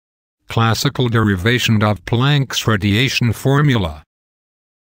classical derivation of Planck's radiation formula.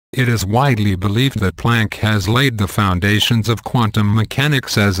 It is widely believed that Planck has laid the foundations of quantum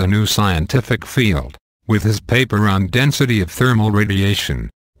mechanics as a new scientific field, with his paper on density of thermal radiation,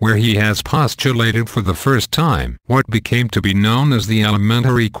 where he has postulated for the first time what became to be known as the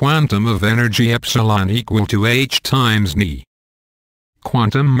elementary quantum of energy epsilon equal to h times n.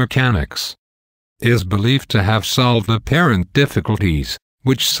 Quantum mechanics is believed to have solved apparent difficulties,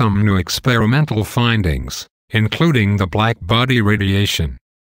 which some new experimental findings, including the Blackbody radiation,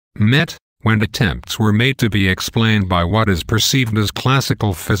 met when attempts were made to be explained by what is perceived as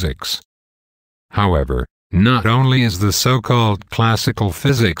classical physics. However, not only is the so-called classical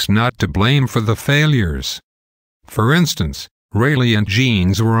physics not to blame for the failures. For instance, Rayleigh and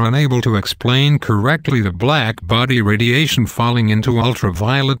Jeans were unable to explain correctly the black-body radiation falling into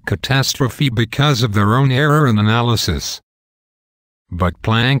ultraviolet catastrophe because of their own error in analysis. But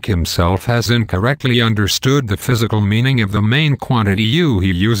Planck himself has incorrectly understood the physical meaning of the main quantity U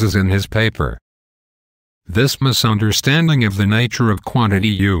he uses in his paper. This misunderstanding of the nature of quantity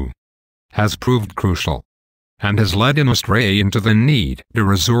U has proved crucial, and has led an astray into the need to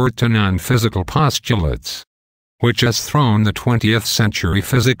resort to non-physical postulates, which has thrown the 20th century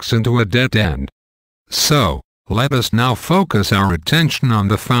physics into a dead end. So, let us now focus our attention on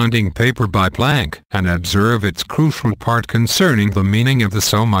the founding paper by Planck and observe its crucial part concerning the meaning of the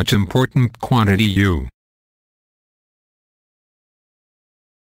so much important quantity U.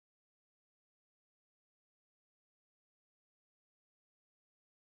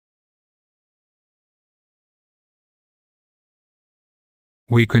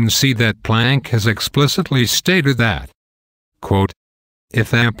 We can see that Planck has explicitly stated that, quote,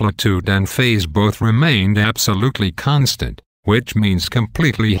 if amplitude and phase both remained absolutely constant, which means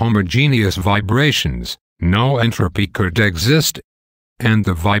completely homogeneous vibrations, no entropy could exist, and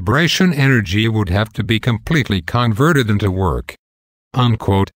the vibration energy would have to be completely converted into work,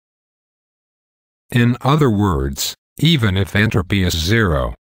 unquote. In other words, even if entropy is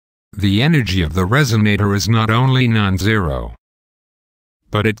zero, the energy of the resonator is not only non-zero,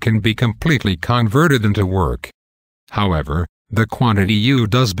 but it can be completely converted into work. However, the quantity U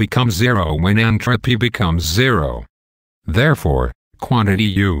does become zero when entropy becomes zero. Therefore, quantity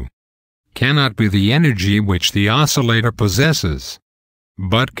U cannot be the energy which the oscillator possesses,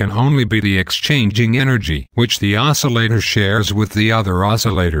 but can only be the exchanging energy which the oscillator shares with the other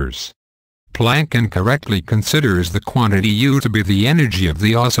oscillators. Planck incorrectly considers the quantity U to be the energy of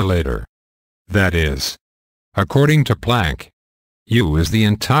the oscillator. That is, according to Planck, U is the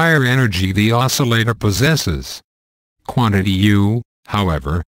entire energy the oscillator possesses. Quantity U,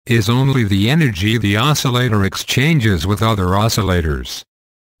 however, is only the energy the oscillator exchanges with other oscillators.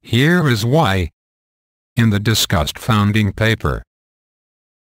 Here is why. In the discussed founding paper,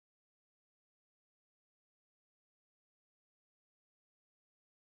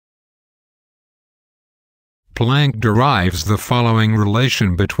 Planck derives the following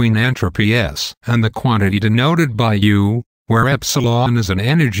relation between entropy S and the quantity denoted by U, where epsilon is an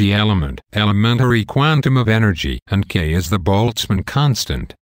energy element, elementary quantum of energy, and K is the Boltzmann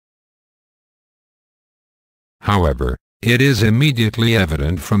constant. However, it is immediately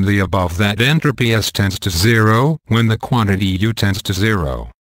evident from the above that entropy S tends to zero when the quantity U tends to zero.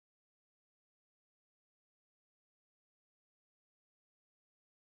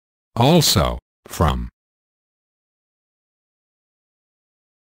 Also, from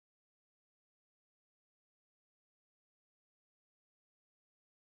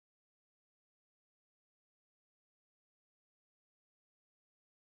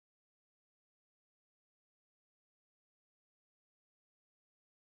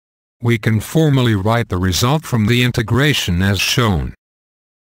we can formally write the result from the integration as shown,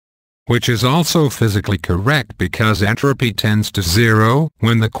 which is also physically correct because entropy tends to zero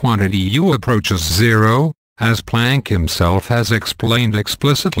when the quantity U approaches zero, as Planck himself has explained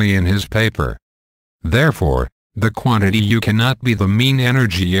explicitly in his paper. Therefore, the quantity U cannot be the mean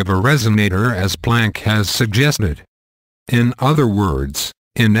energy of a resonator as Planck has suggested. In other words,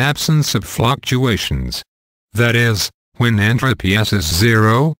 in absence of fluctuations, that is, when entropy S is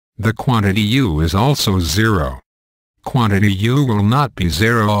zero, the quantity U is also zero. Quantity U will not be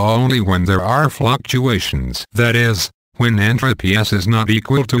zero only when there are fluctuations, that is, when entropy S is not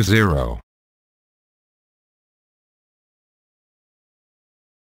equal to zero.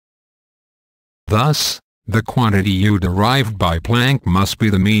 Thus, the quantity U derived by Planck must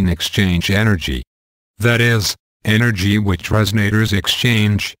be the mean exchange energy. That is, energy which resonators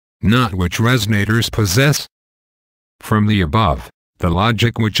exchange, not which resonators possess. From the above, the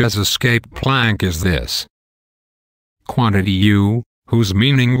logic which has escaped Planck is this. Quantity U, whose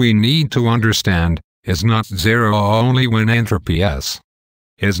meaning we need to understand, is not zero only when entropy S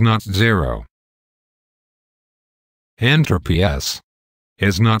is not zero. Entropy S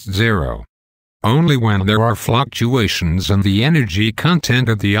is not zero only when there are fluctuations in the energy content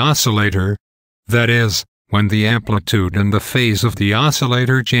of the oscillator, that is, when the amplitude and the phase of the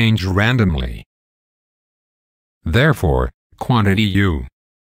oscillator change randomly. Therefore, quantity U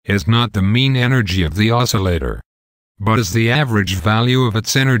is not the mean energy of the oscillator, but is the average value of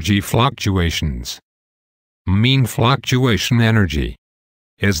its energy fluctuations. Mean fluctuation energy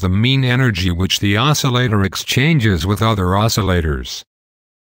is the mean energy which the oscillator exchanges with other oscillators.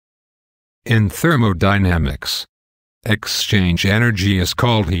 In thermodynamics, exchange energy is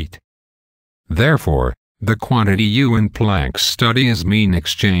called heat. Therefore, the quantity U in Planck's study is mean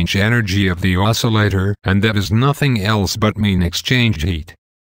exchange energy of the oscillator, and that is nothing else but mean exchange heat.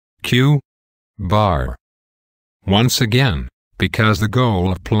 Q bar. Once again, because the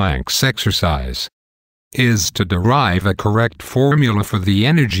goal of Planck's exercise is to derive a correct formula for the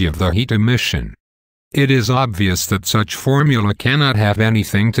energy of the heat emission, it is obvious that such formula cannot have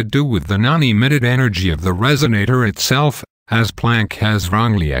anything to do with the non-emitted energy of the resonator itself, as Planck has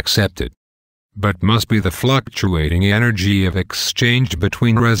wrongly accepted, but must be the fluctuating energy of exchange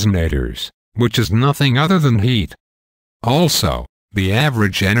between resonators, which is nothing other than heat. Also, the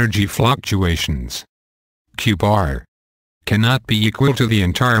average energy fluctuations, Q bar, cannot be equal to the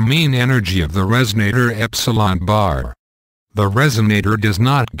entire mean energy of the resonator epsilon bar. The resonator does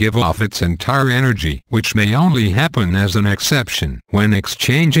not give off its entire energy, which may only happen as an exception when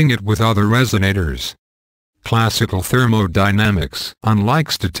exchanging it with other resonators. Classical thermodynamics,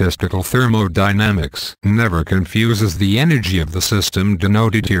 unlike statistical thermodynamics, never confuses the energy of the system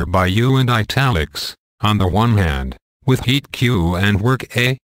denoted here by U in italics, on the one hand, with heat Q and work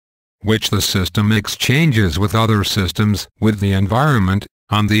A, which the system exchanges with other systems, with the environment,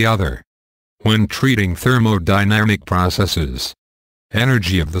 on the other. When treating thermodynamic processes,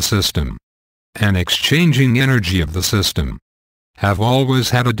 energy of the system and exchanging energy of the system have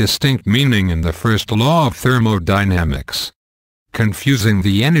always had a distinct meaning in the first law of thermodynamics. Confusing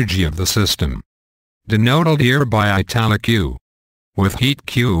the energy of the system, denoted here by italic U, with heat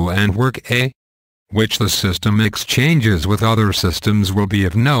Q and work A, which the system exchanges with other systems, will be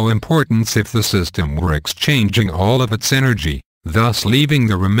of no importance if the system were exchanging all of its energy, thus leaving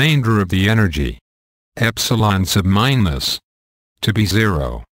the remainder of the energy, epsilon sub minus, to be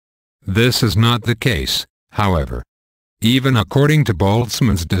zero. This is not the case, however. Even according to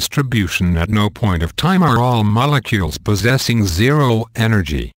Boltzmann's distribution, at no point of time are all molecules possessing zero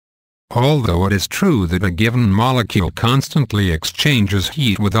energy. Although it is true that a given molecule constantly exchanges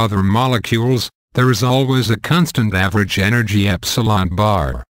heat with other molecules, there is always a constant average energy epsilon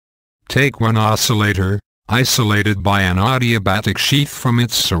bar. Take one oscillator, isolated by an adiabatic sheath from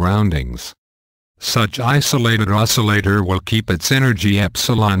its surroundings. Such isolated oscillator will keep its energy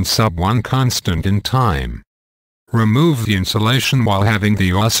epsilon sub 1 constant in time. Remove the insulation while having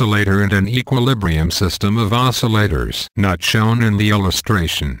the oscillator in an equilibrium system of oscillators not shown in the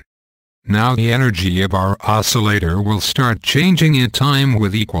illustration. Now the energy of our oscillator will start changing in time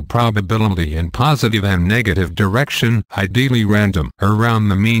with equal probability in positive and negative direction, ideally random, around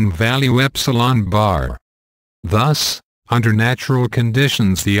the mean value epsilon bar. Thus, under natural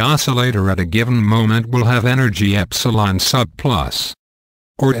conditions, the oscillator at a given moment will have energy epsilon sub plus,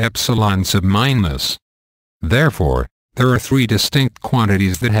 or epsilon sub minus. Therefore, there are three distinct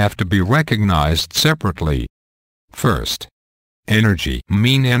quantities that have to be recognized separately. First, energy,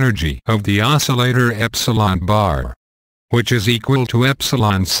 mean energy of the oscillator epsilon bar, which is equal to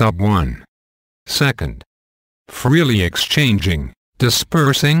epsilon sub 1. Second, freely exchanging,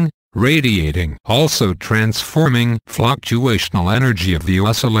 dispersing, radiating, also transforming, fluctuational energy of the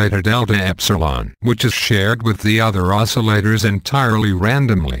oscillator delta epsilon, which is shared with the other oscillators entirely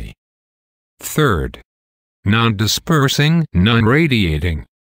randomly. Third, non-dispersing, non-radiating,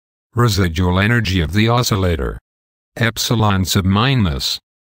 residual energy of the oscillator, epsilon sub minus.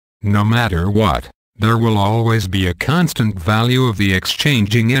 No matter what, there will always be a constant value of the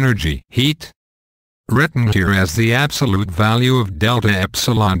exchanging energy, heat, written here as the absolute value of delta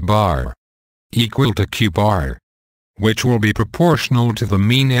epsilon bar, equal to Q bar, which will be proportional to the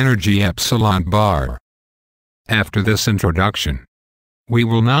mean energy epsilon bar. After this introduction, we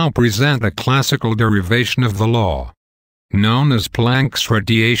will now present a classical derivation of the law, known as Planck's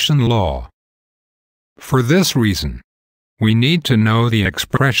radiation law. For this reason, we need to know the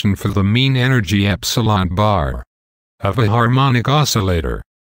expression for the mean energy epsilon bar of a harmonic oscillator,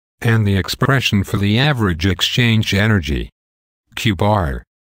 and the expression for the average exchange energy, Q bar.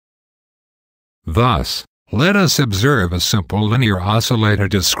 Thus, Let us observe a simple linear oscillator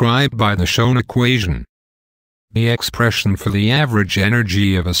described by the shown equation. The expression for the average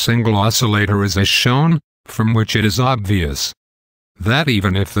energy of a single oscillator is as shown, from which it is obvious that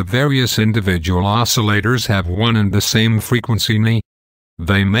even if the various individual oscillators have one and the same frequency n,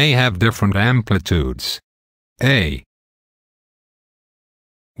 they may have different amplitudes a.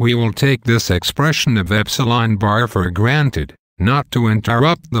 We will take this expression of epsilon bar for granted, not to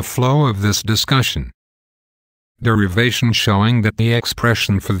interrupt the flow of this discussion. Derivation showing that the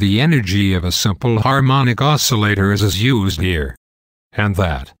expression for the energy of a simple harmonic oscillator is used here, and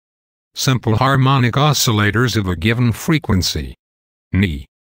that simple harmonic oscillators of a given frequency n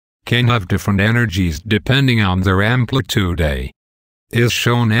can have different energies depending on their amplitude a, is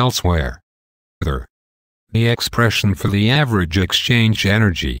shown elsewhere. Further, the expression for the average exchange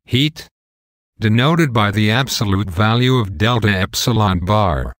energy heat, denoted by the absolute value of delta epsilon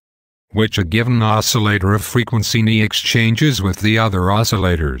bar, which a given oscillator of frequency n exchanges with the other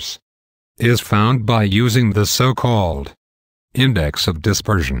oscillators, is found by using the so-called index of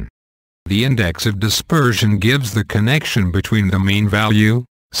dispersion. The index of dispersion gives the connection between the mean value,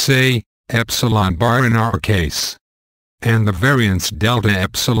 say, epsilon bar in our case, and the variance delta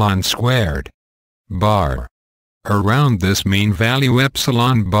epsilon squared bar around this mean value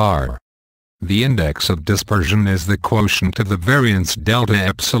epsilon bar. The index of dispersion is the quotient of the variance delta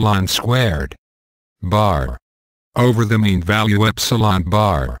epsilon squared bar over the mean value epsilon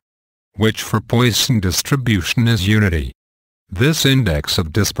bar, which for Poisson distribution is unity. This index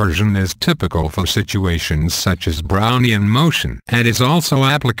of dispersion is typical for situations such as Brownian motion and is also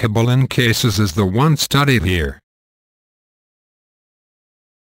applicable in cases as the one studied here.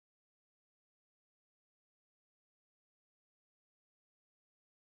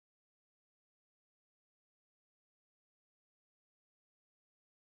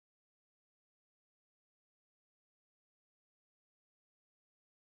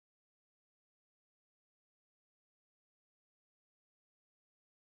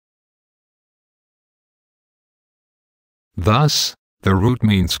 Thus, the root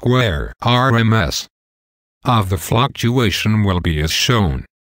mean square RMS of the fluctuation will be as shown.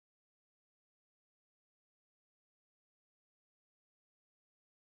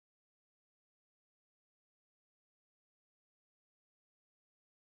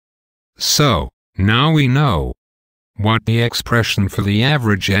 So, now we know what the expression for the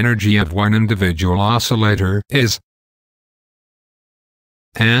average energy of one individual oscillator is.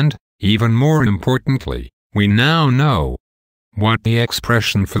 And, even more importantly, we now know what the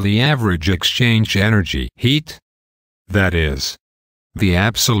expression for the average exchange energy heat, that is, the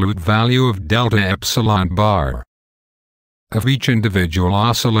absolute value of delta epsilon bar of each individual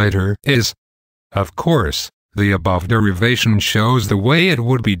oscillator is. Of course, the above derivation shows the way it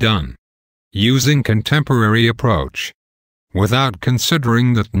would be done, using contemporary approach, without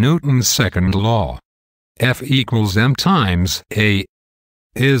considering that Newton's second law, F equals m times a,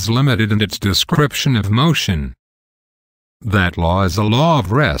 is limited in its description of motion. That law is a law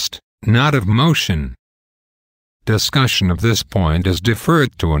of rest, not of motion. Discussion of this point is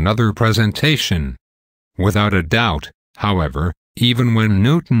deferred to another presentation. Without a doubt, however, even when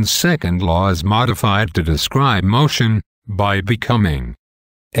Newton's second law is modified to describe motion, by becoming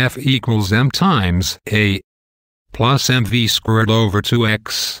F equals m times a plus mv squared over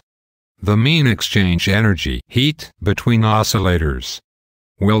 2x, the mean exchange energy heat between oscillators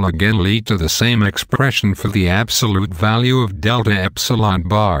will again lead to the same expression for the absolute value of delta epsilon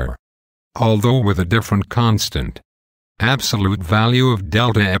bar, although with a different constant. Absolute value of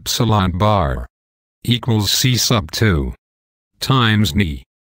delta epsilon bar equals c sub 2 times n.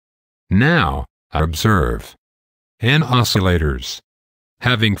 Now, observe n oscillators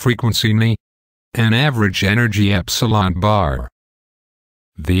having frequency n and average energy epsilon bar.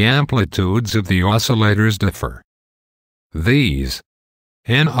 The amplitudes of the oscillators differ. These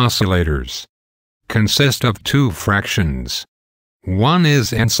n oscillators consist of two fractions. One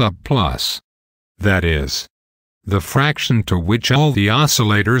is n sub plus, that is, the fraction to which all the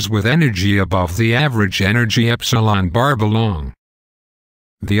oscillators with energy above the average energy epsilon bar belong.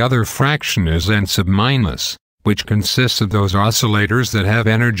 The other fraction is n sub minus, which consists of those oscillators that have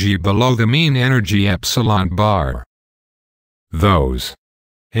energy below the mean energy epsilon bar. Those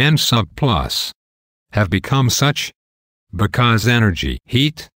n sub plus have become such because energy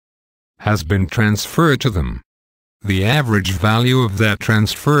heat has been transferred to them. The average value of that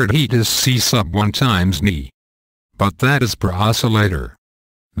transferred heat is c sub 1 times n. But that is per oscillator.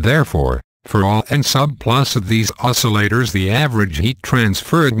 Therefore, for all n sub plus of these oscillators the average heat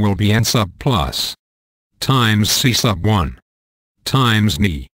transferred will be n sub plus times c sub 1 times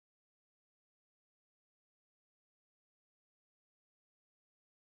n.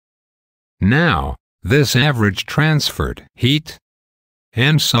 Now, this average transferred heat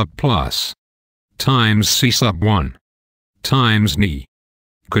N sub plus times C sub 1 times N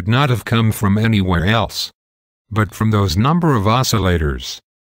could not have come from anywhere else, but from those number of oscillators,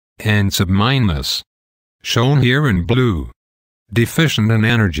 N sub minus, shown here in blue, deficient in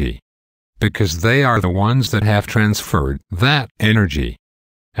energy, because they are the ones that have transferred that energy,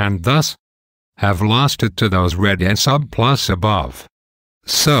 and thus have lost it to those red N sub plus above.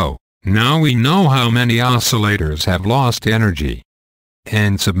 So, now we know how many oscillators have lost energy,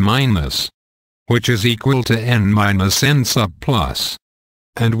 N sub minus, which is equal to N minus N sub plus.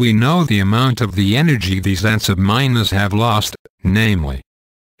 And we know the amount of the energy these N sub minus have lost, namely,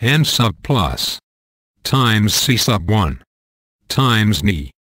 N sub plus times C sub 1 times N.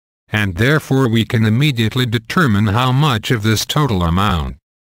 And therefore we can immediately determine how much of this total amount,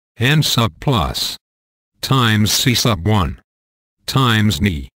 N sub plus times C sub 1 times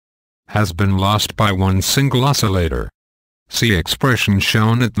N, has been lost by one single oscillator. See expression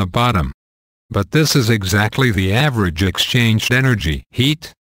shown at the bottom. But this is exactly the average exchanged energy,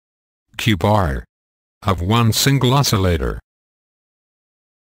 heat, Q bar, of one single oscillator.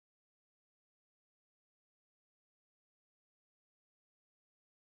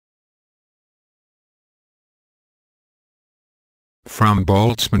 From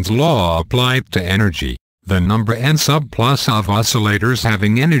Boltzmann's law applied to energy, the number N sub plus of oscillators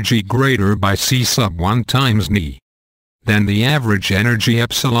having energy greater by C sub 1 times N than the average energy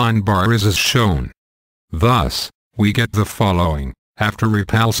epsilon bar is as shown. Thus, we get the following, after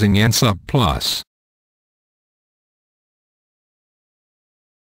repulsing N sub plus.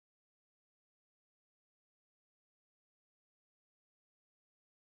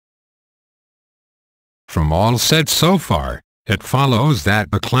 From all said so far, it follows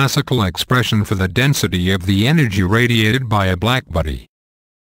that the classical expression for the density of the energy radiated by a blackbody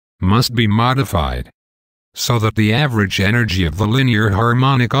must be modified, so that the average energy of the linear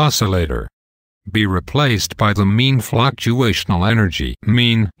harmonic oscillator be replaced by the mean fluctuational energy,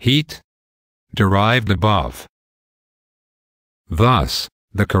 mean heat, derived above. Thus,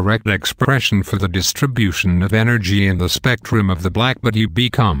 the correct expression for the distribution of energy in the spectrum of the blackbody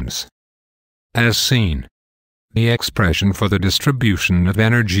becomes, as seen, the expression for the distribution of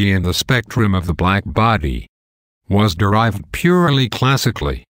energy in the spectrum of the blackbody was derived purely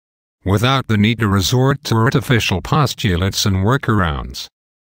classically, without the need to resort to artificial postulates and workarounds.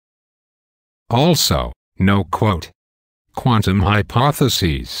 Also, no quantum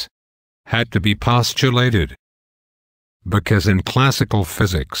hypotheses had to be postulated, because in classical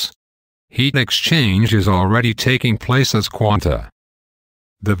physics, heat exchange is already taking place as quanta.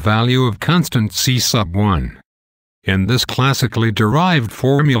 The value of constant C sub 1 in this classically derived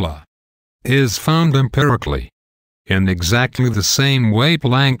formula is found empirically, in exactly the same way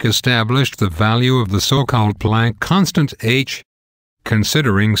Planck established the value of the so-called Planck constant h,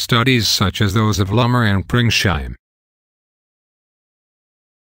 considering studies such as those of Lummer and Pringsheim.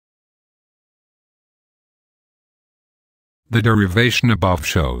 The derivation above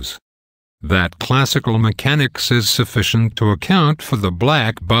shows that classical mechanics is sufficient to account for the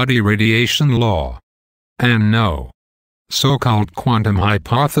black-body radiation law, and no so-called quantum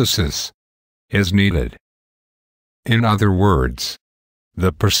hypothesis is needed. In other words,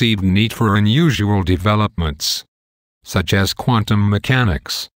 the perceived need for unusual developments, such as quantum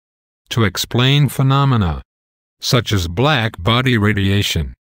mechanics, to explain phenomena, such as black-body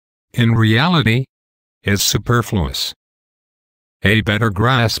radiation, in reality, is superfluous. A better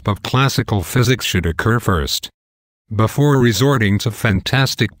grasp of classical physics should occur first, before resorting to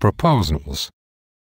fantastic proposals.